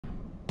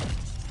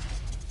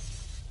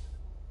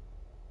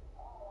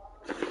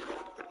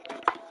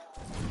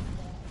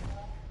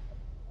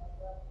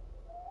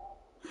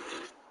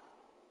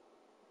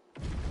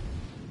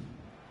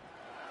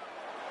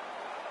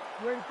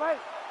You ready to fight?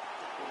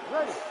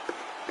 Ready.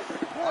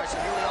 All right, so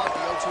here we are at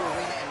the O2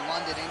 Arena in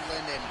London,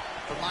 England, and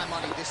for my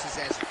money, this is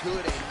as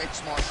good a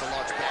mixed martial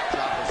arts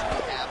backdrop as we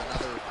have.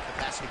 Another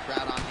capacity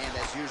crowd on hand,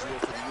 as usual,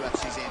 for the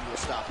UFC's annual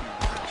stop here.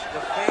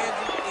 The fans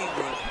in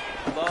England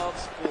love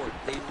sport.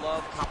 They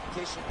love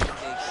competition, and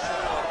they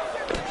show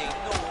up, and they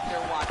know what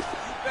they're watching.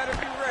 You better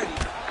be ready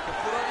to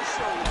put on a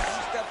show when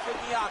you step in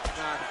the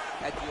octagon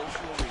at the O2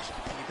 Arena.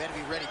 And you better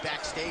be ready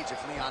backstage if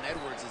Leon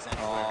Edwards is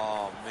anywhere.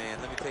 Oh, man,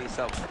 let me tell you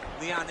something.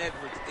 Leon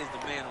Edwards is the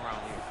man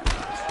around here.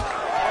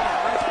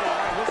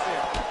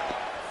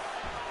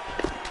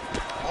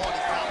 Oh, and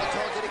he found the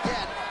target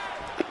again.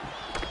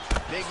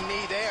 Big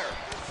knee there.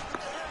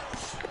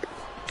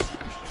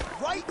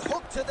 Right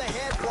hook to the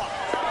head block.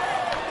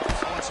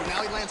 Oh, and so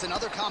now he lands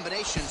another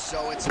combination,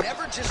 so it's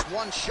never just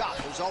one shot.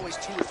 There's always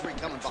 2 or 3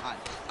 coming behind.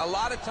 A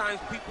lot of times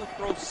people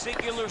throw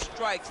singular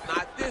strikes.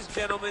 Not this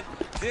gentleman.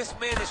 This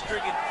man is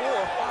stringing 4,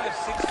 5,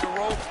 6 in a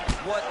row.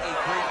 What a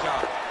great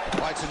job.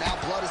 All right, so now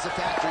blood is a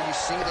factor. You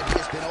see that he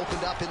has been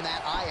opened up in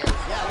that eye area.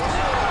 Yeah, looks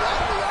a little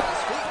wobbly on his